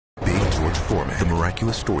Foreman, the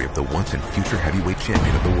miraculous story of the once and future heavyweight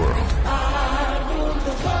champion of the world.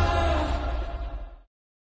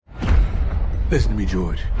 Listen to me,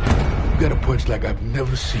 George. You got a punch like I've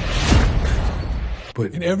never seen.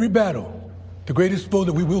 But in every battle, the greatest foe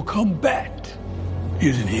that we will combat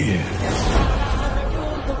isn't here.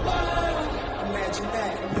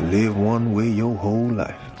 You live one way your whole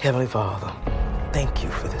life. Heavenly Father, thank you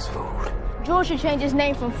for this food. George should change his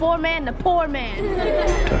name from Foreman to Poor Man.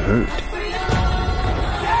 To hurt. There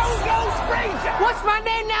goes Frazier! What's my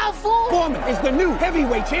name now, fool? Foreman is the new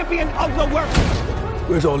heavyweight champion of the world.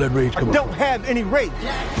 Where's all that rage coming from? I don't have any rage.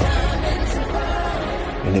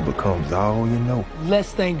 And it becomes all you know.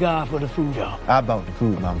 Let's thank God for the food, y'all. I bought the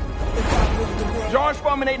food, mama. George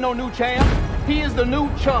Foreman ain't no new champ. He is the new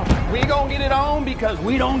chump. We gonna get it on because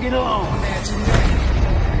we don't get along.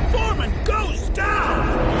 Foreman goes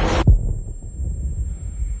down!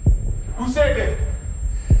 Who said that?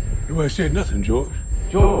 Nobody said nothing, George.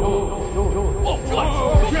 George. Oh,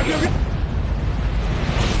 George.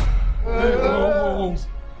 Hey, whoa.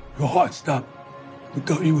 Your heart stopped. We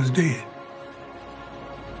thought you was dead.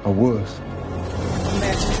 I was.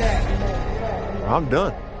 I'm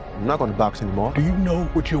done. I'm not going to box anymore. Do you know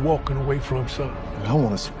what you're walking away from, son? I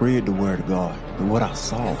want to spread the word of God and what I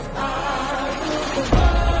saw.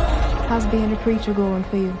 How's being a preacher going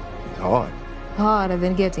for you? It's hard. Harder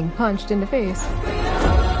than getting punched in the face.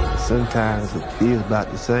 Sometimes it feels about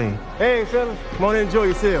the same. Hey, fellas, come on and enjoy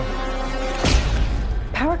yourself.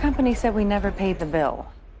 Power company said we never paid the bill.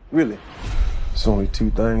 Really? There's only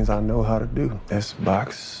two things I know how to do. That's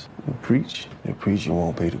box and preach. And preaching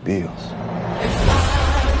won't pay the bills.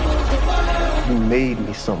 You made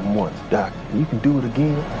me something once, Doc. You can do it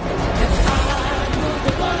again.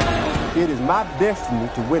 It is my destiny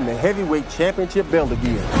to win the heavyweight championship belt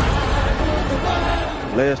again.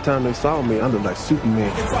 Last time they saw me, I looked like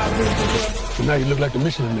Superman. So now you look like the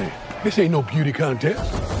Michelin Man. This ain't no beauty contest.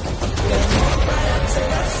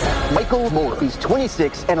 Michael Moore. He's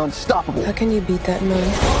 26 and unstoppable. How can you beat that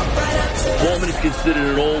man? Foreman is considered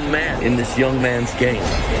an old man in this young man's game.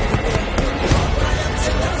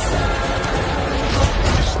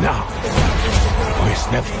 It's now or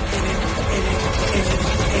it's never.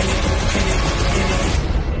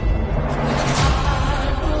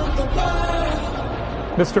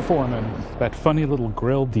 Mr. Foreman, that funny little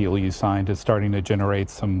grill deal you signed is starting to generate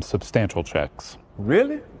some substantial checks.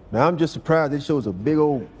 Really? Now, I'm just surprised they chose a big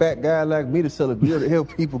old fat guy like me to sell a grill to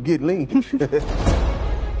help people get lean.